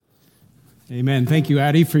Amen. Thank you,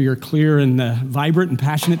 Addie, for your clear and vibrant and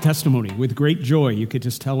passionate testimony. With great joy, you could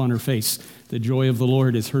just tell on her face, the joy of the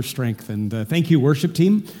Lord is her strength. And thank you, worship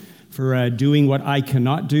team, for doing what I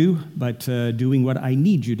cannot do, but doing what I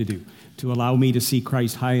need you to do, to allow me to see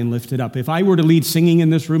Christ high and lifted up. If I were to lead singing in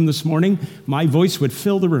this room this morning, my voice would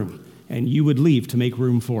fill the room, and you would leave to make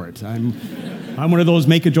room for it. I'm one of those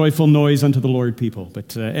make a joyful noise unto the Lord people.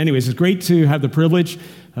 But anyways, it's great to have the privilege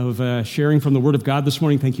of sharing from the Word of God this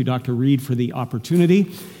morning. Thank you, Dr. Reed, for the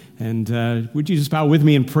opportunity. And would you just bow with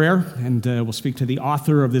me in prayer, and we'll speak to the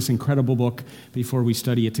author of this incredible book before we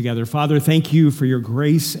study it together. Father, thank you for your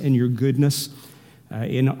grace and your goodness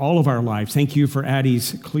in all of our lives. Thank you for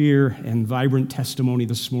Addie's clear and vibrant testimony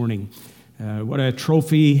this morning. What a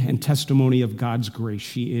trophy and testimony of God's grace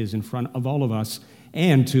she is in front of all of us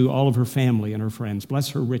and to all of her family and her friends.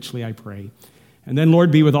 Bless her richly, I pray. And then, Lord,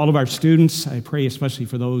 be with all of our students. I pray especially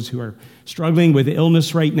for those who are struggling with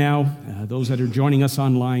illness right now, those that are joining us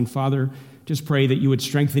online. Father, just pray that you would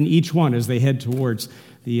strengthen each one as they head towards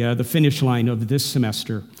the finish line of this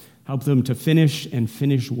semester. Help them to finish and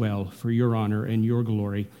finish well for your honor and your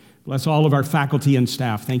glory. Bless all of our faculty and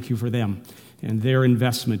staff. Thank you for them and their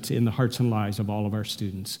investment in the hearts and lives of all of our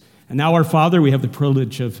students. And now, our Father, we have the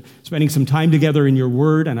privilege of spending some time together in your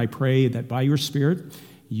word, and I pray that by your Spirit,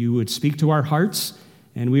 you would speak to our hearts,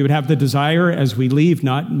 and we would have the desire as we leave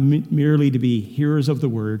not merely to be hearers of the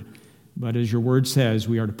word, but as your word says,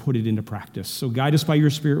 we are to put it into practice. So guide us by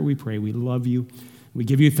your Spirit, we pray. We love you. We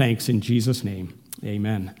give you thanks in Jesus' name.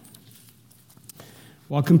 Amen.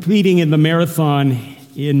 While competing in the marathon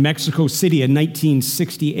in Mexico City in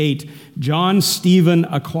 1968, John Stephen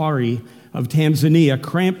Akhwari of Tanzania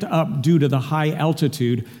cramped up due to the high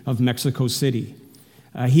altitude of Mexico City.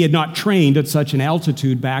 He had not trained at such an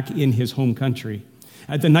altitude back in his home country.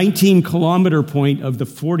 At the 19-kilometer point of the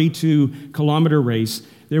 42-kilometer race,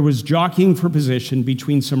 there was jockeying for position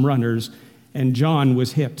between some runners, and John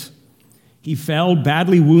was hit. He fell,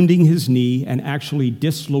 badly wounding his knee and actually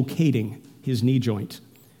dislocating his knee joint.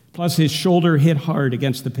 Plus, his shoulder hit hard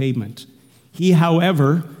against the pavement. He,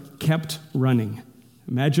 however, kept running.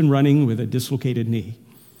 Imagine running with a dislocated knee.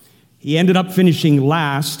 He ended up finishing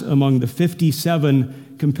last among the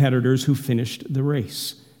 57 competitors who finished the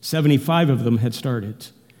race. 75 of them had started.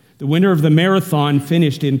 The winner of the marathon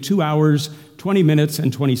finished in 2 hours, 20 minutes,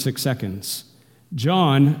 and 26 seconds.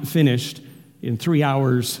 John finished in 3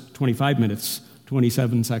 hours, 25 minutes,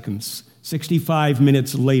 27 seconds, 65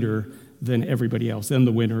 minutes later than everybody else, than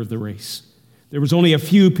the winner of the race. There was only a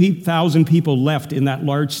few thousand people left in that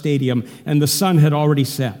large stadium, and the sun had already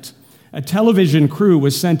set. A television crew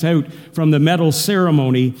was sent out from the medal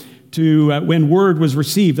ceremony to when word was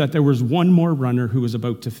received that there was one more runner who was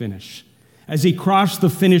about to finish. As he crossed the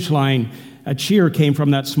finish line, a cheer came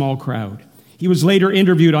from that small crowd. He was later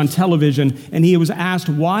interviewed on television, and he was asked,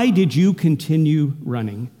 "Why did you continue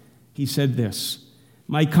running?" He said this,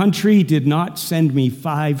 "My country did not send me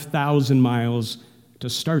 5,000 miles to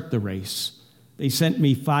start the race. They sent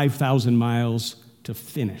me 5,000 miles to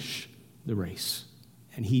finish the race."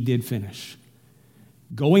 And he did finish.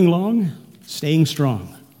 Going long, staying strong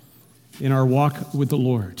in our walk with the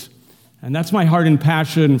Lord. And that's my heart and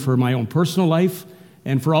passion for my own personal life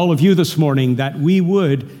and for all of you this morning, that we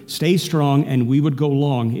would stay strong and we would go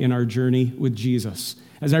long in our journey with Jesus.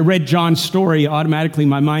 As I read John's story, automatically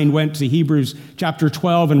my mind went to Hebrews chapter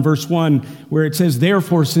 12 and verse 1, where it says,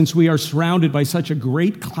 "Therefore, since we are surrounded by such a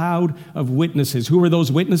great cloud of witnesses." Who are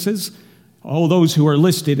those witnesses? All those who are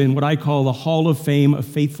listed in what I call the Hall of Fame of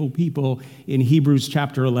faithful people in Hebrews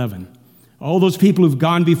chapter 11. All those people who've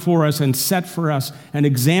gone before us and set for us an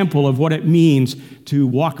example of what it means to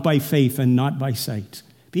walk by faith and not by sight.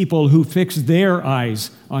 People who fixed their eyes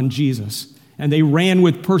on Jesus, and they ran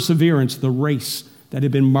with perseverance the race that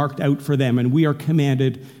had been marked out for them, and we are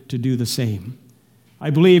commanded to do the same. I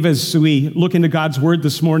believe as we look into God's word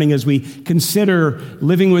this morning, as we consider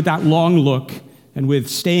living with that long look and with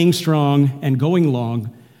staying strong and going long,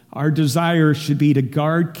 our desire should be to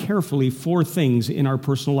guard carefully 4 things in our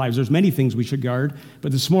personal lives. There's many things we should guard,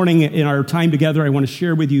 but this morning in our time together, I want to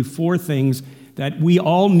share with you 4 things that we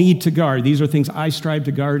all need to guard. These are things I strive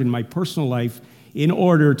to guard in my personal life in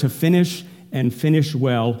order to finish and finish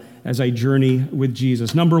well as I journey with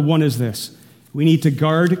Jesus. Number 1 is this: we need to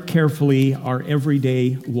guard carefully our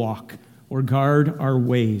everyday walk, or guard our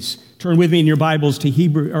ways. Turn with me in your Bibles to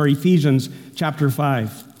Ephesians chapter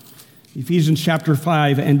 5. Ephesians chapter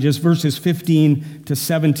 5 and just verses 15 to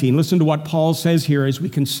 17. Listen to what Paul says here as we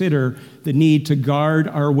consider the need to guard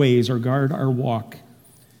our ways or guard our walk.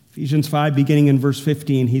 Ephesians 5, beginning in verse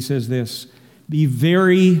 15, he says this: "Be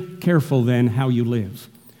very careful then how you live,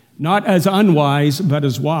 not as unwise, but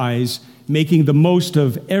as wise, making the most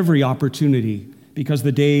of every opportunity, because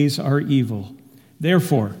the days are evil.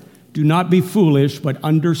 Therefore, do not be foolish, but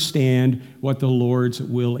understand what the Lord's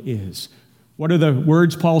will is. What are the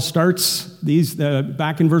words Paul starts these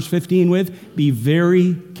back in verse 15 with? Be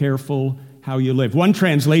very careful how you live. One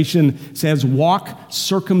translation says, walk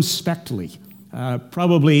circumspectly.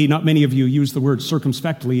 Probably not many of you used the word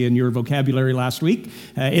circumspectly in your vocabulary last week.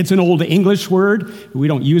 It's an old English word. We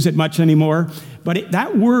don't use it much anymore. But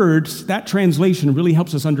that word, that translation really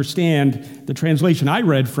helps us understand the translation I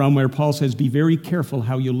read from where Paul says, be very careful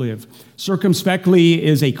how you live. Circumspectly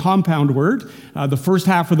is a compound word. The first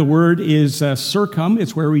half of the word is circum.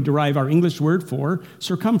 It's where we derive our English word for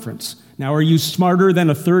circumference. Now, are you smarter than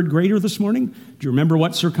a third grader this morning? Do you remember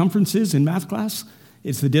what circumference is in math class?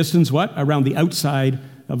 It's the distance, what? Around the outside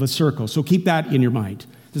of a circle. So keep that in your mind.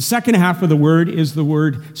 The second half of the word is the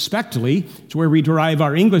word spectally. It's where we derive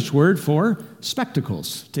our English word for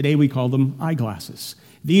spectacles. Today we call them eyeglasses.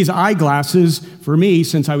 These eyeglasses, for me,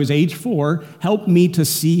 since I was age 4, help me to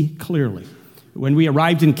see clearly. When we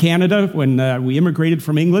arrived in Canada, when we immigrated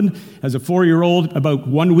from England, as a 4-year-old, about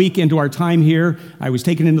 1 week into our time here, I was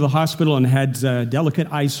taken into the hospital and had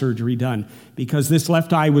delicate eye surgery done because this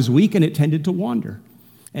left eye was weak and it tended to wander.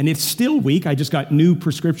 And it's still weak. I just got new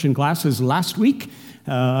prescription glasses last week,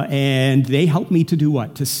 and they help me to do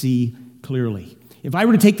what? To see clearly. If I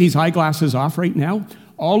were to take these eyeglasses off right now,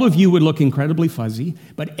 all of you would look incredibly fuzzy,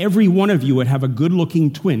 but every one of you would have a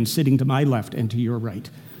good-looking twin sitting to my left and to your right.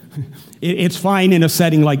 It's fine in a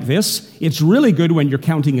setting like this. It's really good when you're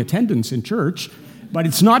counting attendance in church, but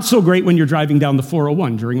it's not so great when you're driving down the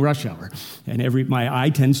 401 during rush hour, and my eye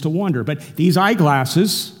tends to wander. But these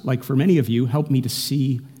eyeglasses, like for many of you, help me to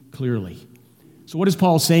see clearly. So what is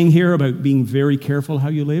Paul saying here about being very careful how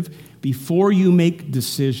you live? Before you make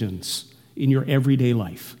decisions in your everyday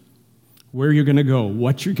life, where you're going to go,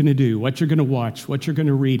 what you're going to do, what you're going to watch, what you're going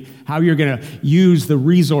to read, how you're going to use the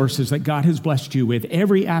resources that God has blessed you with,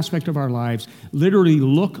 every aspect of our lives, literally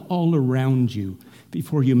look all around you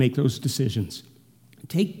before you make those decisions.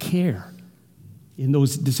 Take care in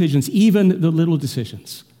those decisions, even the little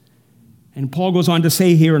decisions. And Paul goes on to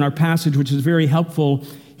say here in our passage, which is very helpful,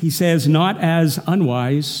 he says, not as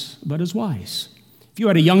unwise, but as wise. If you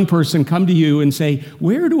had a young person come to you and say,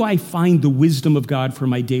 where do I find the wisdom of God for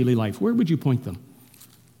my daily life? Where would you point them?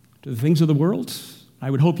 To the things of the world? I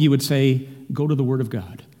would hope you would say, go to the Word of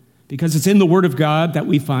God. Because it's in the Word of God that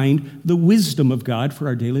we find the wisdom of God for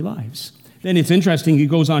our daily lives. Then it's interesting, he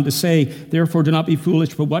goes on to say, therefore do not be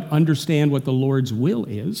foolish, but understand what the Lord's will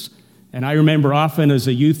is. And I remember often as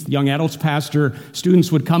a youth, young adults pastor,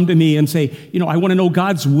 students would come to me and say, I want to know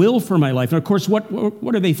God's will for my life. And of course, what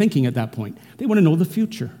are they thinking at that point? They want to know the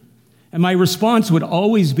future. And my response would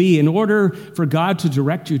always be, in order for God to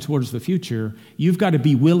direct you towards the future, you've got to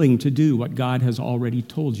be willing to do what God has already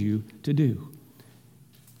told you to do.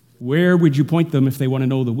 Where would you point them if they want to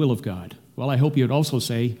know the will of God? Well, I hope you'd also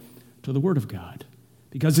say, to the Word of God.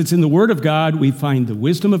 Because it's in the Word of God we find the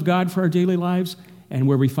wisdom of God for our daily lives and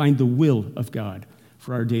where we find the will of God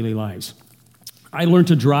for our daily lives. I learned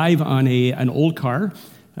to drive on an old car.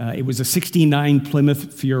 It was a 69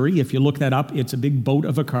 Plymouth Fury. If you look that up, it's a big boat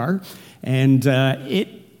of a car. And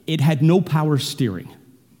it had no power steering.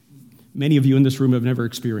 Many of you in this room have never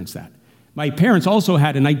experienced that. My parents also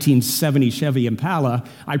had a 1970 Chevy Impala.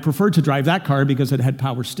 I preferred to drive that car because it had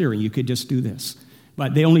power steering. You could just do this.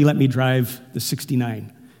 But they only let me drive the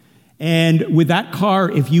 69. And with that car,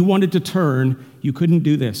 if you wanted to turn, you couldn't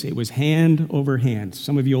do this. It was hand over hand.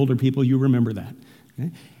 Some of you older people, you remember that.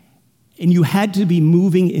 Okay? And you had to be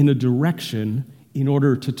moving in a direction in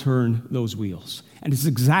order to turn those wheels. And it's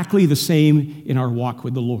exactly the same in our walk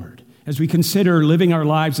with the Lord. As we consider living our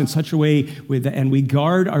lives in such a way and we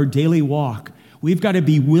guard our daily walk, we've got to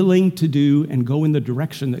be willing to do and go in the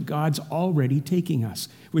direction that God's already taking us,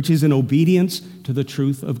 which is in obedience to the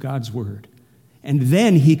truth of God's word. And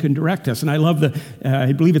then he can direct us. And I love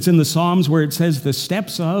I believe it's in the Psalms where it says, the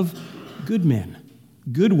steps of good men,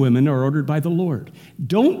 good women are ordered by the Lord.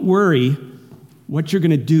 Don't worry what you're going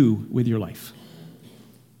to do with your life.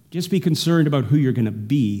 Just be concerned about who you're going to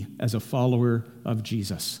be as a follower of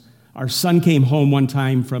Jesus. Our son came home one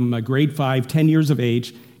time from grade 5, 10 years of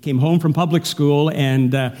age, came home from public school,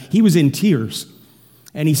 and he was in tears.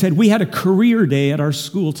 And he said, we had a career day at our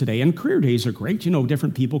school today. And career days are great.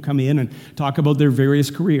 Different people come in and talk about their various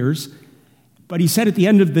careers. But he said at the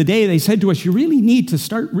end of the day, they said to us, you really need to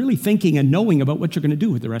start really thinking and knowing about what you're going to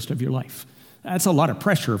do with the rest of your life. That's a lot of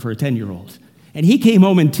pressure for a 10-year-old. And he came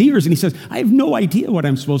home in tears and he says, I have no idea what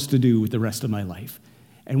I'm supposed to do with the rest of my life.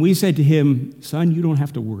 And we said to him, son, you don't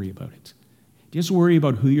have to worry about it. Just worry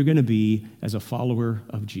about who you're going to be as a follower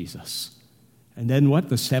of Jesus. And then what?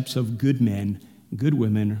 The steps of good men, good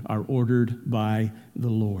women are ordered by the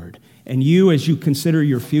Lord. And you, as you consider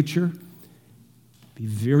your future, be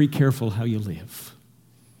very careful how you live.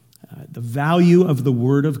 The value of the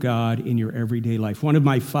Word of God in your everyday life. One of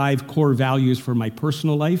my 5 core values for my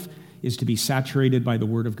personal life is to be saturated by the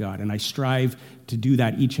Word of God. And I strive to do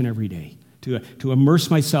that each and every day, to immerse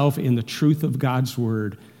myself in the truth of God's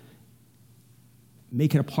Word.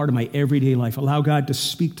 Make it a part of my everyday life. Allow God to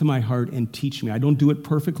speak to my heart and teach me. I don't do it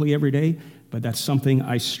perfectly every day, but that's something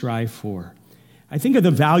I strive for. I think of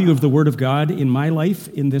the value of the Word of God in my life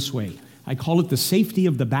in this way. I call it the safety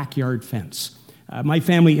of the backyard fence. My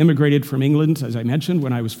family immigrated from England, as I mentioned,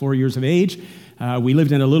 when I was 4 years of age. We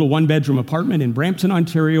lived in a little one-bedroom apartment in Brampton,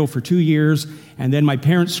 Ontario for 2 years, and then my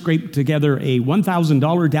parents scraped together a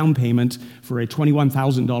 $1,000 down payment for a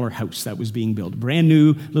 $21,000 house that was being built. Brand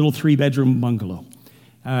new little 3-bedroom bungalow.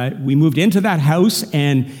 We moved into that house,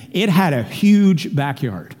 and it had a huge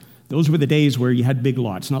backyard. Those were the days where you had big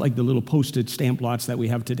lots, not like the little postage stamp lots that we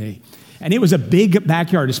have today. And it was a big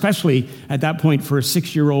backyard, especially at that point for a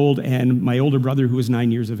 6-year-old and my older brother who was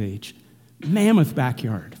 9 years of age. Mammoth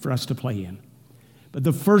backyard for us to play in. But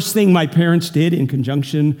the first thing my parents did in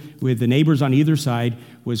conjunction with the neighbors on either side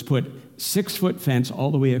was put 6-foot fence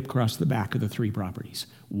all the way across the back of the 3 properties.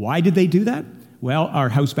 Why did they do that? Well, our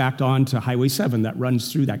house backed on to Highway 7 that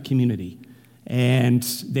runs through that community, and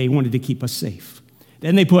they wanted to keep us safe.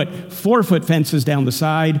 Then they put 4-foot fences down the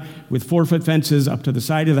side with 4-foot fences up to the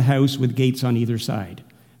side of the house with gates on either side.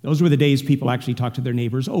 Those were the days people actually talked to their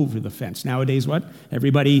neighbors over the fence. Nowadays, what?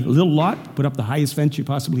 Everybody, little lot, put up the highest fence you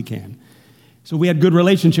possibly can. So we had good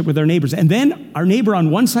relationship with our neighbors. And then our neighbor on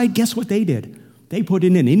one side, guess what they did? They put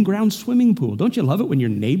in an in-ground swimming pool. Don't you love it when your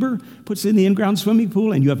neighbor puts in the in-ground swimming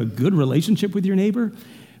pool and you have a good relationship with your neighbor?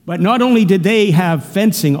 But not only did they have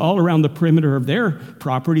fencing all around the perimeter of their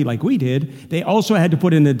property like we did, they also had to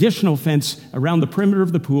put an additional fence around the perimeter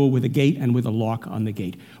of the pool with a gate and with a lock on the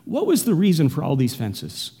gate. What was the reason for all these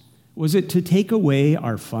fences? Was it to take away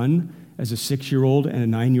our fun as a 6-year-old and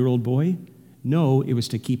a 9-year-old boy? No, it was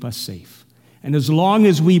to keep us safe. And as long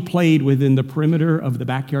as we played within the perimeter of the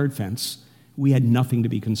backyard fence, we had nothing to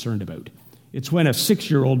be concerned about. It's when a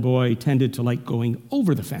 6-year-old boy tended to like going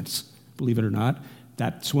over the fence, believe it or not,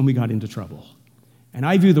 that's when we got into trouble. And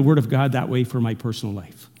I view the Word of God that way for my personal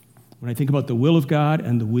life. When I think about the will of God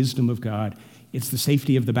and the wisdom of God, it's the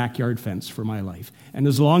safety of the backyard fence for my life. And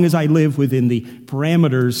as long as I live within the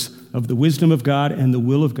parameters of the wisdom of God and the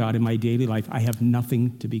will of God in my daily life, I have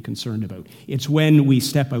nothing to be concerned about. It's when we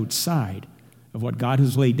step outside of what God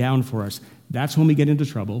has laid down for us, that's when we get into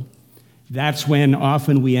trouble. That's when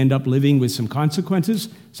often we end up living with some consequences,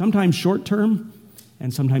 sometimes short-term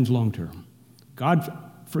and sometimes long-term. God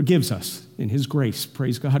forgives us in His grace.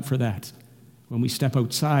 Praise God for that. When we step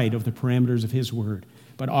outside of the parameters of His Word.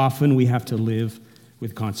 But often we have to live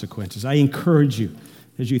with consequences. I encourage you,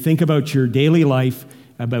 as you think about your daily life,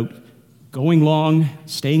 about going long,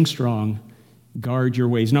 staying strong, guard your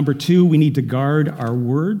ways. Number 2, we need to guard our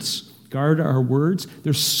words. Guard our words.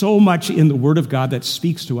 There's so much in the Word of God that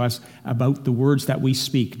speaks to us about the words that we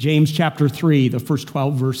speak. James chapter 3, the first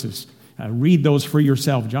 12 verses. Read those for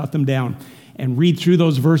yourself. Jot them down. And read through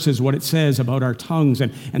those verses what it says about our tongues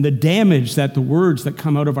and the damage that the words that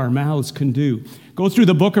come out of our mouths can do. Go through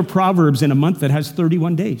the book of Proverbs in a month that has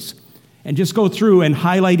 31 days. And just go through and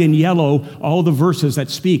highlight in yellow all the verses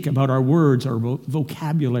that speak about our words, our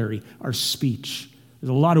vocabulary, our speech. There's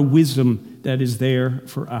a lot of wisdom that is there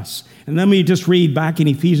for us. And let me just read back in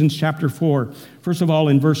Ephesians chapter 4. First of all,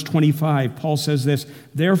 in verse 25, Paul says this,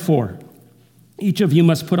 "Therefore, each of you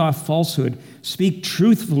must put off falsehood. Speak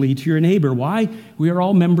truthfully to your neighbor." Why? We are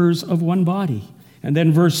all members of one body. And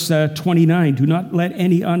then verse 29, "Do not let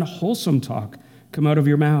any unwholesome talk come out of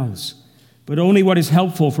your mouths, but only what is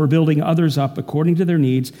helpful for building others up according to their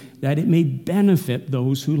needs, that it may benefit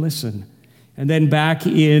those who listen." And then back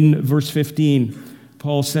in verse 15,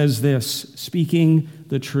 Paul says this, "Speaking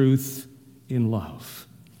the truth in love."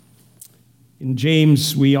 In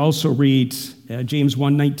James, we also read, James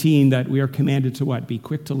 1:19, that we are commanded to what? Be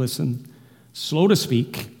quick to listen, slow to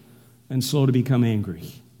speak, and slow to become angry.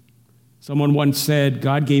 Someone once said,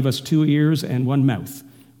 God gave us 2 ears and 1 mouth.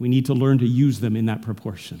 We need to learn to use them in that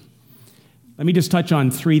proportion. Let me just touch on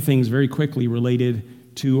 3 things very quickly related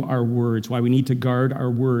to our words, why we need to guard our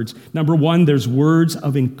words. Number 1, there's words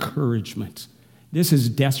of encouragement. This is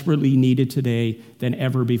desperately needed today than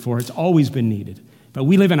ever before. It's always been needed. But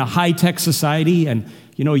we live in a high-tech society, and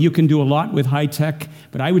you can do a lot with high-tech,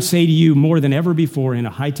 but I would say to you, more than ever before in a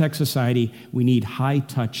high-tech society, we need high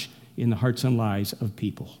touch in the hearts and lives of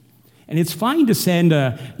people. And it's fine to send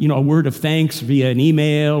a word of thanks via an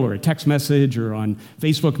email or a text message or on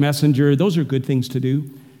Facebook Messenger. Those are good things to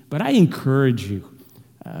do. But I encourage you,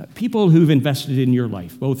 people who've invested in your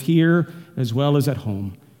life, both here as well as at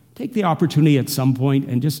home, take the opportunity at some point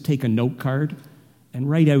and just take a note card and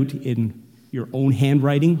write out in your own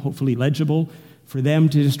handwriting, hopefully legible, for them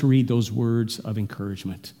to just read those words of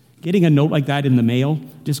encouragement. Getting a note like that in the mail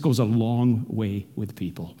just goes a long way with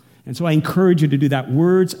people. And so I encourage you to do that.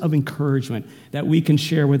 Words of encouragement that we can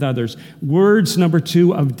share with others. Words, number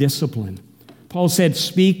 2, of discipline. Paul said,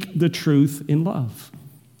 speak the truth in love.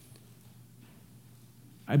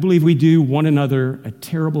 I believe we do one another a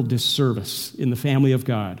terrible disservice in the family of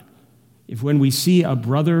God if when we see a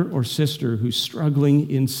brother or sister who's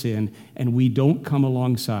struggling in sin and we don't come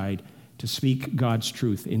alongside to speak God's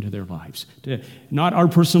truth into their lives. Not our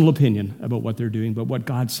personal opinion about what they're doing, but what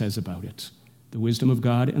God says about it. The wisdom of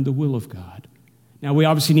God and the will of God. Now, we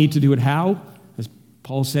obviously need to do it how? As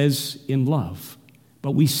Paul says, in love.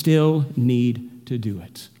 But we still need to do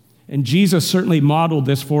it. And Jesus certainly modeled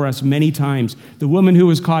this for us many times. The woman who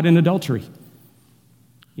was caught in adultery.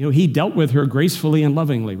 He dealt with her gracefully and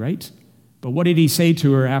lovingly, right? But what did he say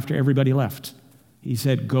to her after everybody left? He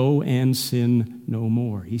said, go and sin no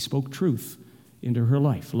more. He spoke truth into her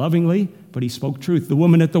life. Lovingly, but he spoke truth. The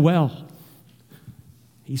woman at the well,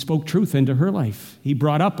 he spoke truth into her life. He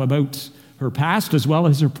brought up about her past as well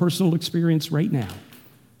as her personal experience right now.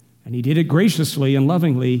 And he did it graciously and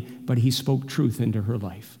lovingly, but he spoke truth into her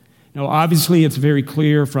life. Now, obviously, it's very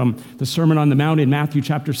clear from the Sermon on the Mount in Matthew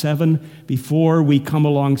chapter 7, before we come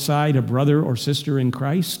alongside a brother or sister in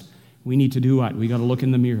Christ, we need to do what? We got to look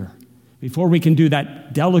in the mirror. Before we can do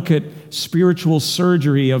that delicate spiritual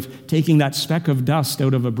surgery of taking that speck of dust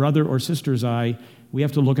out of a brother or sister's eye, we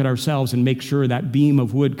have to look at ourselves and make sure that beam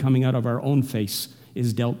of wood coming out of our own face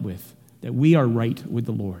is dealt with, that we are right with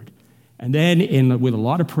the Lord. And then with a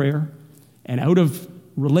lot of prayer and out of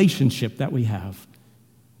relationship that we have,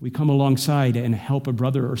 we come alongside and help a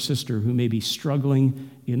brother or sister who may be struggling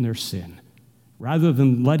in their sin, rather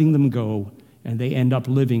than letting them go and they end up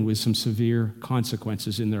living with some severe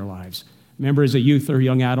consequences in their lives. Remember, as a youth or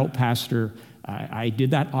young adult pastor, I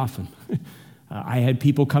did that often. I had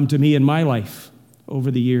people come to me in my life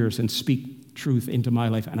over the years and speak truth into my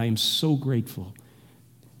life, and I am so grateful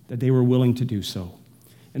that they were willing to do so.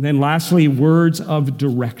 And then lastly, words of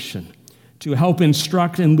direction to help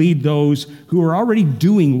instruct and lead those who are already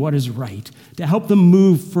doing what is right, to help them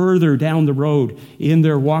move further down the road in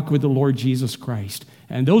their walk with the Lord Jesus Christ.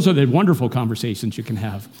 And those are the wonderful conversations you can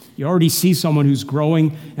have. You already see someone who's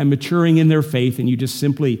growing and maturing in their faith, and you just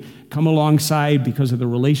simply come alongside because of the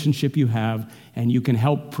relationship you have, and you can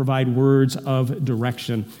help provide words of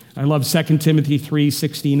direction. I love 2 Timothy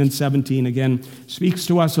 3:16 and 17. Again, speaks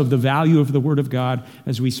to us of the value of the Word of God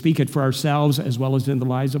as we speak it for ourselves as well as in the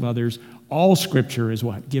lives of others. All Scripture is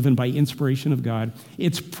what? Given by inspiration of God.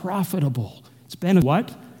 It's profitable. It's been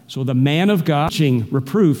what? So the man of God, teaching,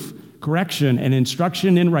 reproof, correction, and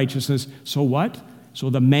instruction in righteousness. So what? So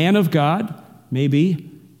the man of God may be,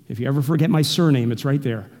 if you ever forget my surname, it's right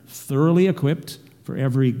there, thoroughly equipped for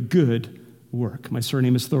every good work. My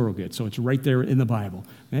surname is Thorogood, so it's right there in the Bible.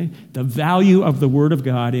 Okay? The value of the Word of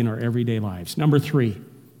God in our everyday lives. Number 3,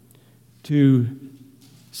 to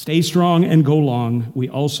stay strong and go long, we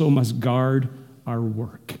also must guard our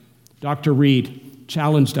work. Dr. Reed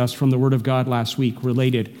challenged us from the Word of God last week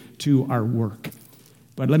related to our work.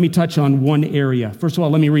 But let me touch on one area. First of all,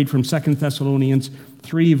 let me read from 2 Thessalonians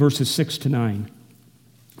 3, verses 6 to 9.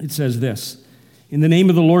 It says this, in the name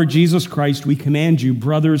of the Lord Jesus Christ, we command you,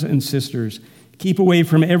 brothers and sisters, keep away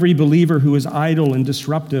from every believer who is idle and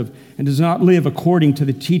disruptive and does not live according to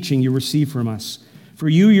the teaching you receive from us. For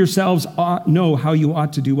you yourselves know how you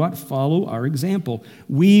ought to do what? Follow our example.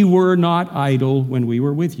 We were not idle when we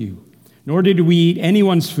were with you, nor did we eat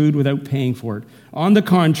anyone's food without paying for it. On the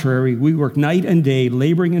contrary, we worked night and day,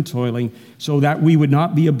 laboring and toiling, so that we would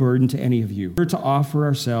not be a burden to any of you. We were to offer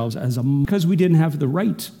ourselves because we didn't have the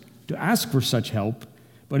right to ask for such help,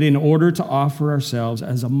 but in order to offer ourselves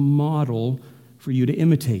as a model for you to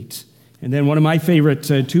imitate. And then one of my favorite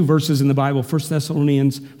 2 verses in the Bible, 1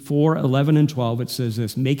 Thessalonians 4, 11 and 12, it says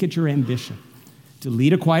this, make it your ambition to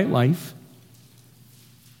lead a quiet life,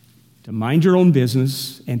 to mind your own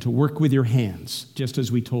business, and to work with your hands, just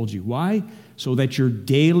as we told you. Why? So that your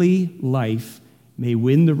daily life may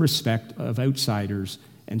win the respect of outsiders,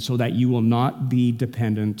 and so that you will not be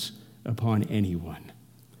dependent upon anyone.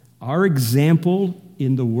 Our example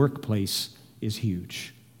in the workplace is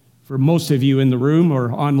huge. For most of you in the room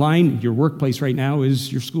or online, your workplace right now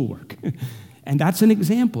is your schoolwork. And that's an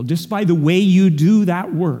example. Just by the way you do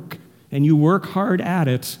that work, and you work hard at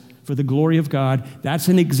it, for the glory of God. That's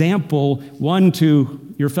an example, one, to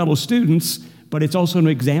your fellow students, but it's also an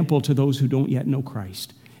example to those who don't yet know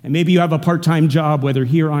Christ. And maybe you have a part-time job, whether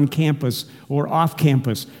here on campus or off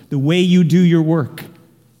campus. The way you do your work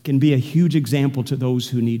can be a huge example to those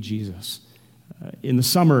who need Jesus. In the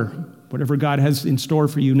summer, whatever God has in store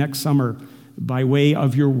for you next summer, by way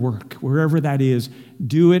of your work, wherever that is,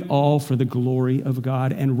 do it all for the glory of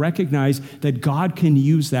God and recognize that God can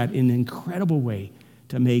use that in an incredible way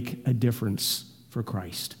to make a difference for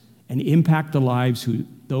Christ and impact the lives of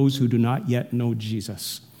those who do not yet know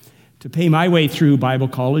Jesus. To pay my way through Bible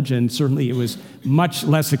college, and certainly it was much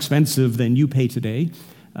less expensive than you pay today,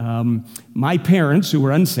 my parents, who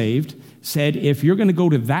were unsaved, said, if you're going to go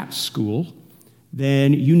to that school,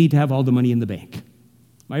 then you need to have all the money in the bank.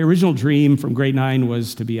 My original dream from grade 9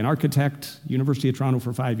 was to be an architect, University of Toronto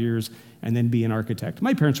for 5 years, and then be an architect.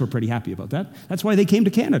 My parents were pretty happy about that. That's why they came to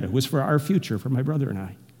Canada. It was for our future, for my brother and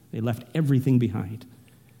I. They left everything behind.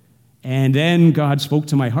 And then God spoke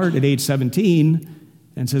to my heart at age 17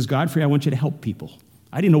 and says, Godfrey, I want you to help people.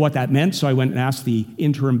 I didn't know what that meant, so I went and asked the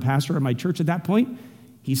interim pastor at my church at that point.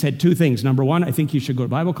 He said 2 things. Number 1, I think you should go to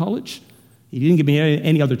Bible college. He didn't give me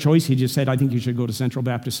any other choice. He just said, I think you should go to Central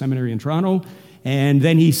Baptist Seminary in Toronto. And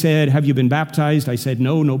then he said, have you been baptized? I said,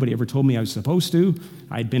 no, nobody ever told me I was supposed to.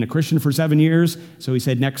 I'd been a Christian for 7 years. So he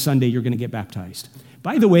said, next Sunday, you're going to get baptized.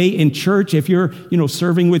 By the way, in church, if you're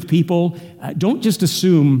serving with people, don't just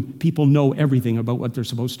assume people know everything about what they're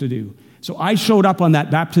supposed to do. So I showed up on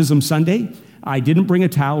that baptism Sunday. I didn't bring a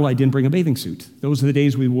towel. I didn't bring a bathing suit. Those are the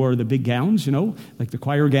days we wore the big gowns, like the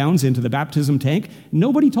choir gowns into the baptism tank.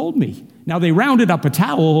 Nobody told me. Now, they rounded up a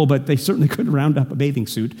towel, but they certainly couldn't round up a bathing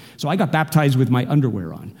suit. So I got baptized with my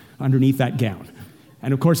underwear on underneath that gown.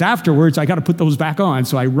 And of course, afterwards, I got to put those back on.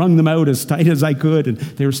 So I wrung them out as tight as I could, and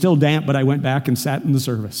they were still damp, but I went back and sat in the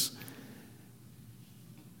service.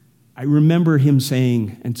 I remember him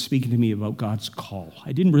saying and speaking to me about God's call.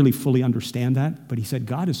 I didn't really fully understand that, but he said,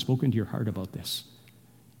 God has spoken to your heart about this.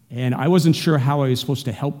 And I wasn't sure how I was supposed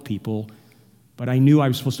to help people, but I knew I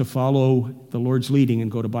was supposed to follow the Lord's leading and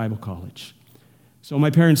go to Bible college. So my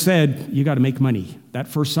parents said, you got to make money. That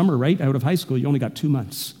first summer, right, out of high school, you only got 2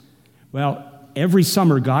 months. Well, every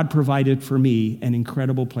summer, God provided for me an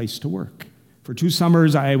incredible place to work. For 2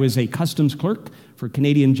 summers, I was a customs clerk for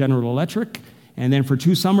Canadian General Electric. And then for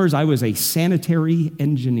 2 summers, I was a sanitary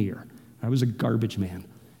engineer. I was a garbage man.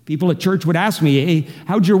 People at church would ask me, hey,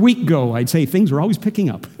 how'd your week go? I'd say things were always picking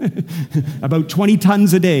up. About 20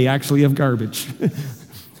 tons a day, actually, of garbage.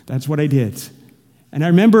 That's what I did. And I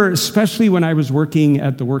remember, especially when I was working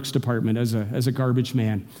at the works department as a garbage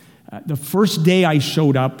man, the first day I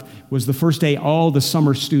showed up was the first day all the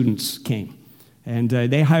summer students came. And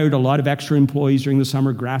they hired a lot of extra employees during the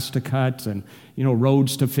summer, grass to cut and,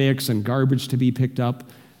 roads to fix and garbage to be picked up.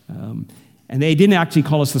 And they didn't actually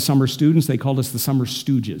call us the summer students. They called us the summer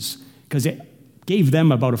stooges because it gave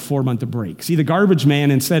them about a 4-month break. See, the garbage man,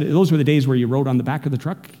 instead, those were the days where you rode on the back of the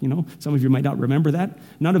truck. Some of you might not remember that.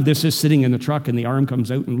 None of this is sitting in the truck and the arm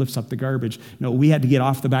comes out and lifts up the garbage. No, we had to get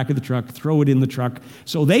off the back of the truck, throw it in the truck.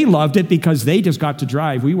 So they loved it because they just got to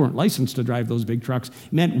drive. We weren't licensed to drive those big trucks.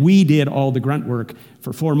 It meant we did all the grunt work.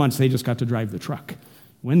 For 4 months, they just got to drive the truck.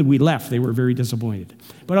 When we left, they were very disappointed.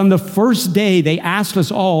 But on the first day, they asked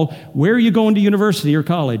us all, where are you going to university or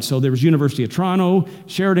college? So there was University of Toronto,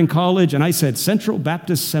 Sheridan College, and I said Central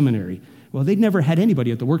Baptist Seminary. Well, they'd never had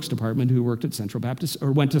anybody at the works department who worked at Central Baptist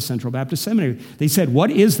or went to Central Baptist Seminary. They said,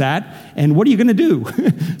 what is that, and what are you going to do?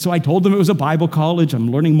 So I told them it was a Bible college.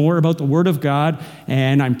 I'm learning more about the Word of God,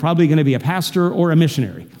 and I'm probably going to be a pastor or a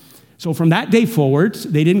missionary. So from that day forward,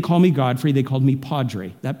 they didn't call me Godfrey, they called me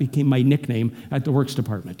Padre. That became my nickname at the works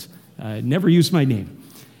department. Never used my name.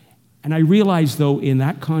 And I realized, though, in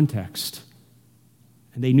that context,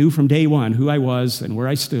 and they knew from day one who I was and where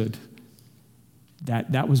I stood,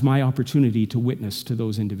 that was my opportunity to witness to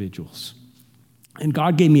those individuals. And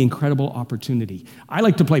God gave me incredible opportunity. I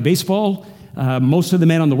like to play baseball. Most of the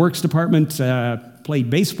men on the works department played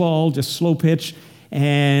baseball, just slow pitch.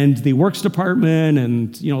 And the works department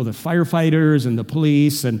and, the firefighters and the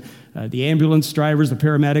police and the ambulance drivers, the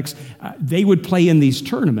paramedics, they would play in these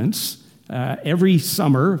tournaments every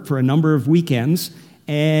summer for a number of weekends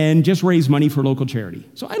and just raise money for local charity.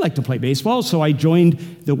 So I like to play baseball, so I joined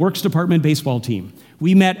the works department baseball team.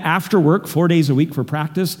 We met after work 4 days a week for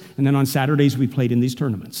practice, and then on Saturdays we played in these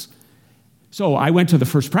tournaments. So I went to the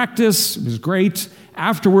first practice. It was great.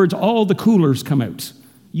 Afterwards, all the coolers come out.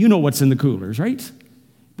 You know what's in the coolers, right?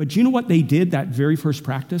 But do you know what they did that very first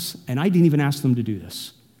practice? And I didn't even ask them to do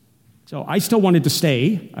this. So I still wanted to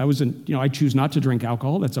stay. I choose not to drink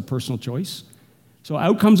alcohol. That's a personal choice. So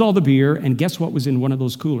out comes all the beer, and guess what was in one of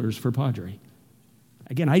those coolers for Padre?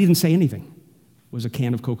 Again, I didn't say anything. It was a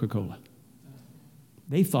can of Coca-Cola.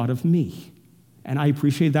 They thought of me. And I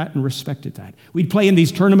appreciated that and respected that. We'd play in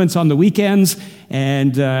these tournaments on the weekends,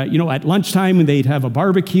 and, at lunchtime, they'd have a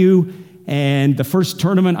barbecue. And the first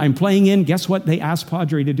tournament I'm playing in, guess what they asked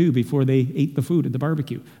Padre to do before they ate the food at the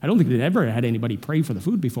barbecue? I don't think they'd ever had anybody pray for the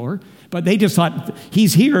food before, but they just thought,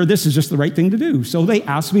 he's here, this is just the right thing to do. So they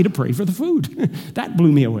asked me to pray for the food. That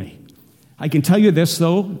blew me away. I can tell you this,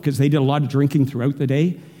 though, because they did a lot of drinking throughout the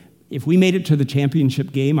day. If we made it to the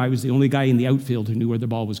championship game, I was the only guy in the outfield who knew where the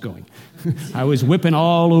ball was going. I was whipping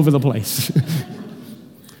all over the place.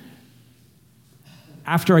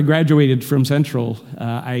 After I graduated from Central,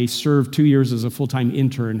 I served 2 years as a full-time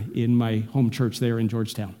intern in my home church there in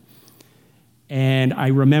Georgetown. And I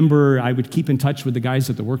remember I would keep in touch with the guys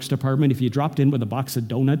at the works department. If you dropped in with a box of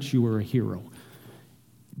donuts, you were a hero.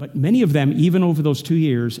 But many of them, even over those 2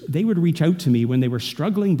 years, they would reach out to me when they were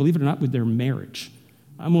struggling, believe it or not, with their marriage.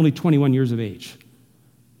 I'm only 21 years of age.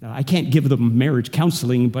 Now, I can't give them marriage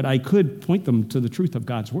counseling, but I could point them to the truth of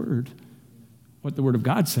God's word, what the word of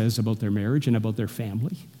God says about their marriage and about their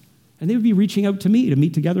family. And they would be reaching out to me to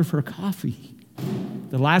meet together for a coffee.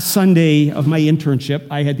 The last Sunday of my internship,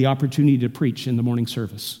 I had the opportunity to preach in the morning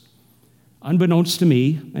service. Unbeknownst to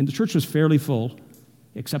me, and the church was fairly full,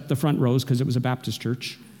 except the front rows because it was a Baptist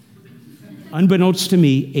church. Unbeknownst to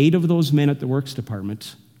me, 8 of those men at the works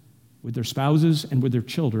department, with their spouses and with their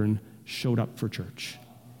children, showed up for church.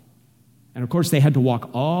 And of course, they had to walk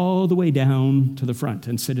all the way down to the front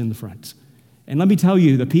and sit in the front. And let me tell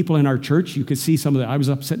you, the people in our church, you could see I was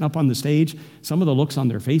sitting up on the stage, some of the looks on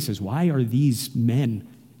their faces. Why are these men?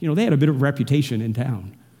 They had a bit of a reputation in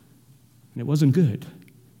town. And it wasn't good.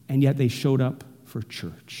 And yet they showed up for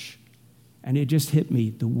church. And it just hit me,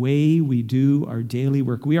 the way we do our daily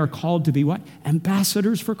work. We are called to be what?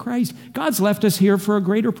 Ambassadors for Christ. God's left us here for a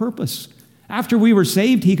greater purpose. After we were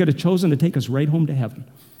saved, he could have chosen to take us right home to heaven.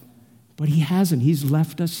 But he hasn't. He's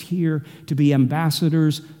left us here to be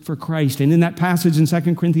ambassadors for Christ. And in that passage in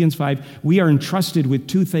 2 Corinthians 5, we are entrusted with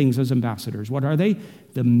 2 things as ambassadors. What are they?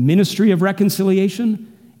 The ministry of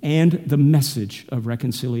reconciliation and the message of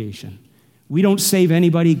reconciliation. We don't save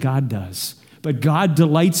anybody, God does. But God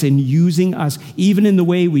delights in using us, even in the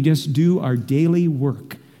way we just do our daily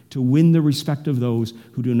work, to win the respect of those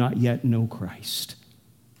who do not yet know Christ.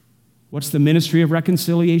 What's the ministry of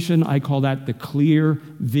reconciliation? I call that the clear,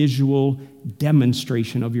 visual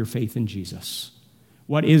demonstration of your faith in Jesus.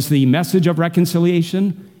 What is the message of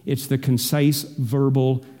reconciliation? It's the concise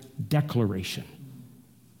verbal declaration.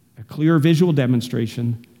 A clear visual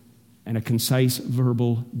demonstration and a concise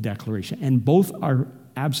verbal declaration. And both are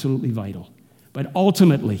absolutely vital. But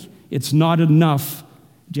ultimately, it's not enough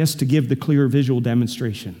just to give the clear visual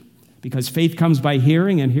demonstration. Because faith comes by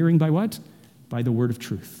hearing, and hearing by what? By the word of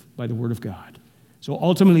truth, by the word of God. So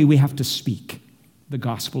ultimately, we have to speak the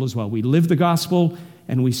gospel as well. We live the gospel,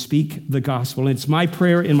 and we speak the gospel. And it's my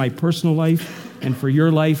prayer in my personal life and for your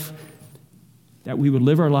life that we would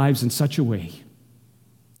live our lives in such a way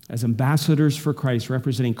as ambassadors for Christ,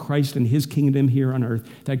 representing Christ and his kingdom here on earth,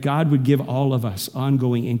 that God would give all of us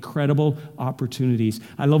ongoing incredible opportunities.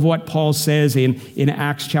 I love what Paul says in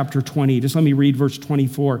Acts chapter 20. Just let me read verse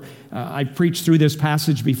 24. I've preached through this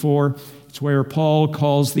passage before. It's where Paul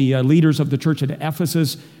calls the leaders of the church at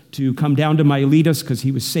Ephesus to come down to Miletus because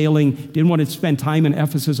he was sailing, didn't want to spend time in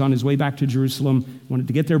Ephesus on his way back to Jerusalem, wanted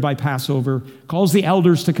to get there by Passover, calls the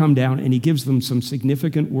elders to come down, and he gives them some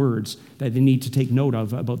significant words that they need to take note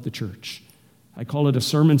of about the church. I call it a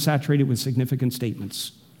sermon saturated with significant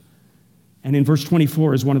statements. And in verse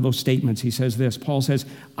 24 is one of those statements. He says this, Paul says,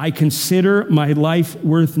 I consider my life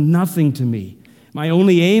worth nothing to me. My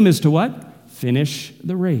only aim is to what? Finish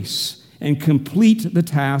the race and complete the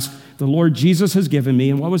task the Lord Jesus has given me.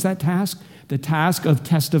 And what was that task? The task of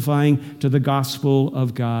testifying to the gospel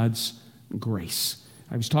of God's grace.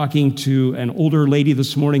 I was talking to an older lady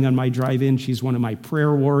this morning on my drive-in. She's one of my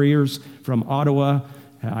prayer warriors from Ottawa.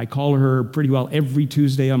 I call her pretty well every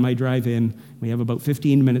Tuesday on my drive-in. We have about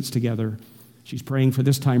 15 minutes together. She's praying for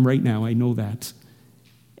this time right now. I know that.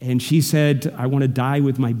 And she said, I want to die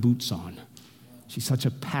with my boots on. She's such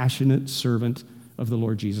a passionate servant of the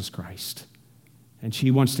Lord Jesus Christ. And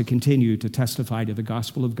she wants to continue to testify to the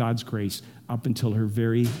gospel of God's grace up until her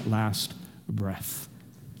very last breath.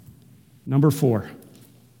 Number 4,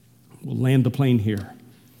 we'll land the plane here.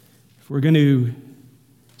 If we're going to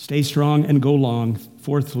stay strong and go long,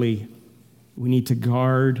 fourthly, we need to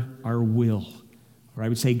guard our will, or I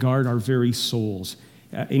would say guard our very souls.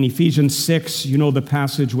 In Ephesians 6, you know the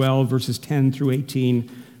passage well, verses 10 through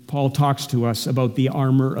 18, Paul talks to us about the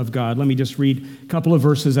armor of God. Let me just read a couple of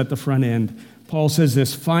verses at the front end. Paul says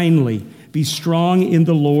this, "Finally, be strong in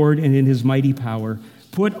the Lord and in his mighty power.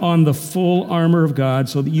 Put on the full armor of God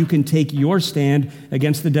so that you can take your stand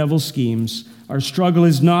against the devil's schemes. Our struggle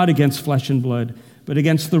is not against flesh and blood, but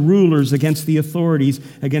against the rulers, against the authorities,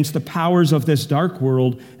 against the powers of this dark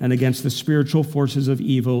world, and against the spiritual forces of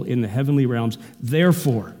evil in the heavenly realms.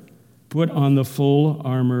 Therefore, put on the full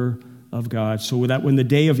armor of God so that when the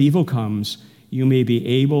day of evil comes, you may be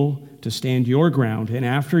able to stand your ground, and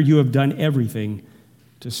after you have done everything,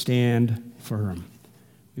 to stand firm."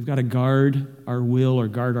 We've got to guard our will or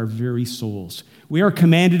guard our very souls. We are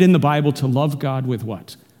commanded in the Bible to love God with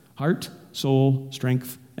what? Heart, soul,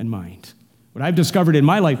 strength, and mind. What I've discovered in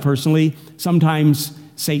my life personally, sometimes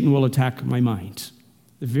Satan will attack my mind.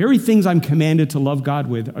 The very things I'm commanded to love God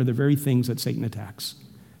with are the very things that Satan attacks.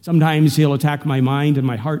 Sometimes he'll attack my mind and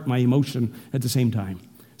my heart, my emotion at the same time.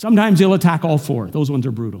 Sometimes he'll attack all four. Those ones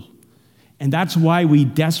are brutal. And that's why we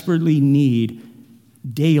desperately need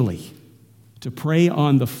daily to pray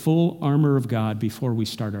on the full armor of God before we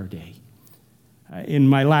start our day. In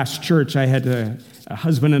my last church, I had a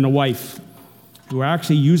husband and a wife who are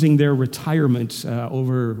actually using their retirement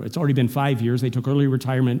it's already been 5 years. They took early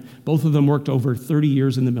retirement. Both of them worked over 30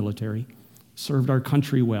 years in the military, served our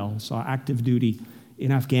country well, saw active duty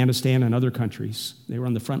in Afghanistan and other countries. They were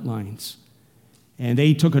on the front lines. And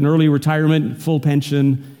they took an early retirement, full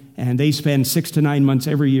pension, and they spend 6 to 9 months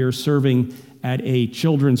every year serving at a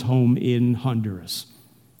children's home in Honduras.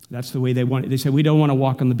 That's the way they want it. They said, we don't want to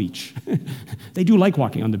walk on the beach. They do like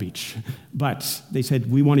walking on the beach. But they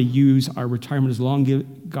said, we want to use our retirement as long as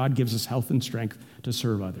God gives us health and strength to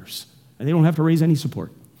serve others. And they don't have to raise any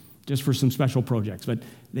support, just for some special projects. But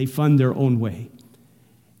they fund their own way.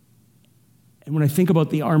 And when I think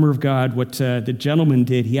about the armor of God, what the gentleman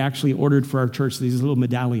did, he actually ordered for our church these little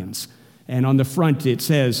medallions. And on the front it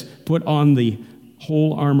says, put on the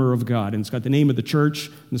whole armor of God. And it's got the name of the church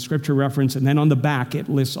and the scripture reference. And then on the back it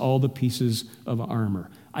lists all the pieces of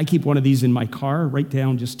armor. I keep one of these in my car, right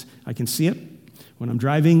down, I can see it when I'm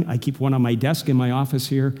driving. I keep one on my desk in my office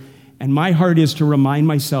here. And my heart is to remind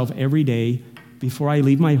myself every day before I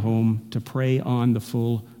leave my home to pray on the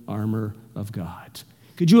full armor of God.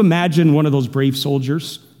 Could you imagine one of those brave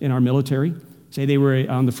soldiers in our military? Say they were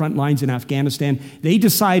on the front lines in Afghanistan. They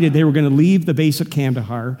decided they were going to leave the base at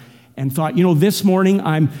Kandahar and thought, this morning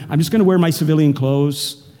I'm just going to wear my civilian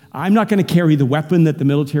clothes. I'm not going to carry the weapon that the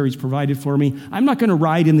military's provided for me. I'm not going to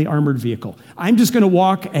ride in the armored vehicle. I'm just going to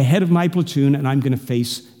walk ahead of my platoon and I'm going to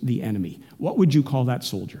face the enemy. What would you call that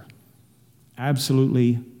soldier?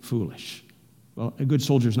 Absolutely foolish. Well, a good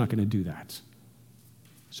soldier's not going to do that.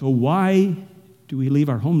 So why do we leave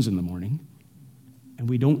our homes in the morning and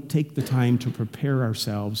we don't take the time to prepare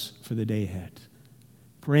ourselves for the day ahead?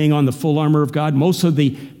 Praying on the full armor of God. Most of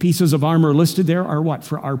the pieces of armor listed there are what?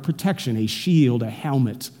 For our protection. A shield, a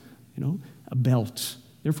helmet, a belt.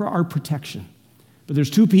 They're for our protection. But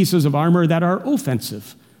there's two pieces of armor that are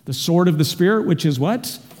offensive. The sword of the Spirit, which is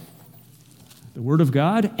what? The Word of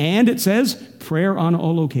God. And it says prayer on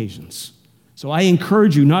all occasions. So I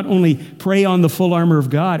encourage you, not only pray on the full armor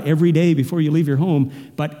of God every day before you leave your home,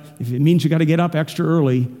 but if it means you got to get up extra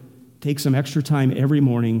early, take some extra time every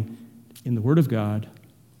morning in the Word of God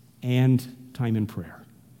and time in prayer.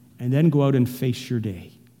 And then go out and face your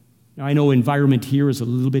day. Now, I know environment here is a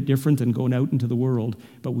little bit different than going out into the world,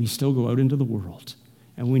 but we still go out into the world,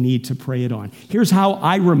 and we need to pray it on. Here's how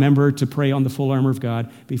I remember to pray on the full armor of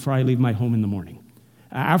God before I leave my home in the morning.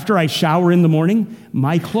 After I shower in the morning,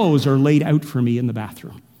 my clothes are laid out for me in the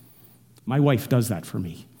bathroom. My wife does that for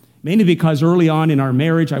me. Mainly because early on in our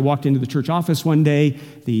marriage, I walked into the church office one day.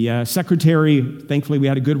 The secretary, thankfully we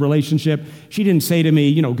had a good relationship. She didn't say to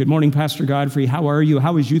me, good morning, Pastor Godfrey. How are you?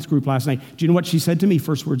 How was youth group last night? Do you know what she said to me?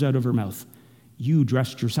 First words out of her mouth. You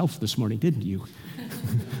dressed yourself this morning, didn't you?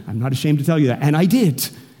 I'm not ashamed to tell you that. And I did.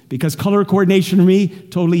 Because color coordination for me,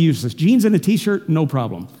 totally useless. Jeans and a t-shirt, no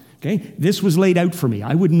problem. Okay? This was laid out for me.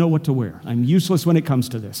 I wouldn't know what to wear. I'm useless when it comes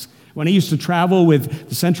to this. When I used to travel with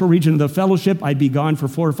the central region of the fellowship, I'd be gone for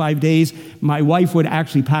 4 or 5 days. My wife would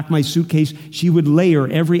actually pack my suitcase. She would layer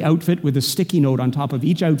every outfit with a sticky note on top of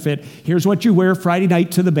each outfit. Here's what you wear Friday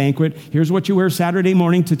night to the banquet. Here's what you wear Saturday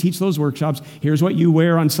morning to teach those workshops. Here's what you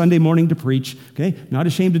wear on Sunday morning to preach. Okay? Not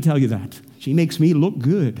ashamed to tell you that. She makes me look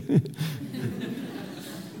good.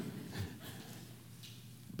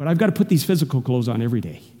 But I've got to put these physical clothes on every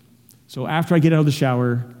day. So after I get out of the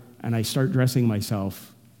shower and I start dressing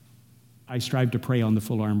myself, I strive to pray on the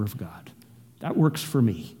full armor of God. That works for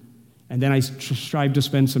me. And then I strive to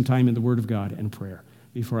spend some time in the Word of God and prayer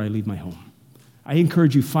before I leave my home. I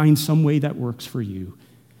encourage you, find some way that works for you.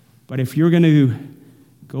 But if you're going to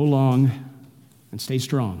go long and stay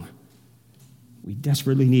strong, we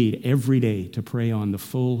desperately need every day to pray on the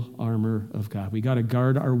full armor of God. We got to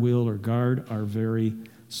guard our will or guard our very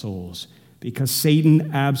souls, because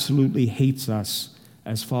Satan absolutely hates us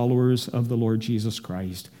as followers of the Lord Jesus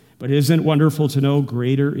Christ. But isn't it wonderful to know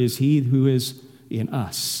greater is he who is in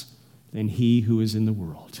us than he who is in the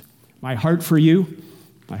world? My heart for you,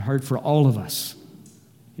 my heart for all of us,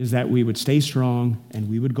 is that we would stay strong and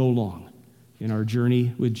we would go long in our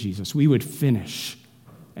journey with Jesus. We would finish,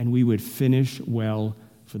 and we would finish well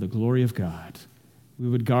for the glory of God. We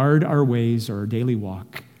would guard our ways, our daily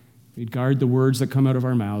walk. We'd guard the words that come out of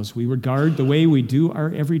our mouths. We would guard the way we do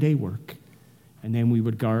our everyday work. And then we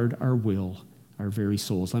would guard our will, our very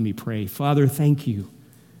souls. Let me pray. Father, thank you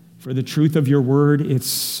for the truth of your word. It's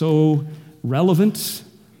so relevant,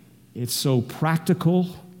 it's so practical,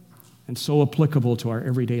 and so applicable to our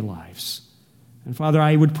everyday lives. And Father,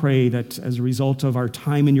 I would pray that as a result of our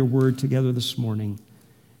time in your word together this morning,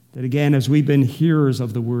 that again, as we've been hearers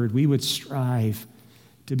of the word, we would strive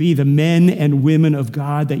to be the men and women of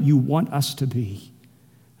God that you want us to be,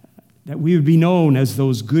 that we would be known as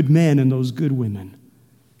those good men and those good women.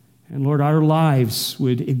 And Lord, our lives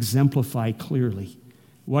would exemplify clearly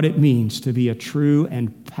what it means to be a true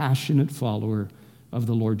and passionate follower of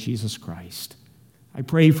the Lord Jesus Christ. I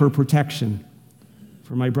pray for protection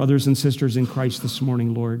for my brothers and sisters in Christ this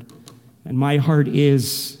morning, Lord. And my heart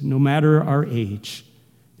is, no matter our age,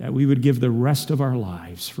 that we would give the rest of our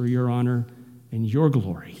lives for your honor and your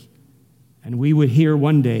glory. And we would hear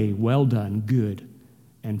one day, well done, good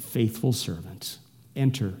and faithful servant.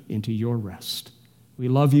 Enter into your rest. We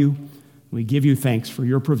love you. We give you thanks for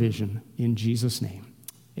your provision. In Jesus' name,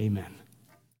 amen.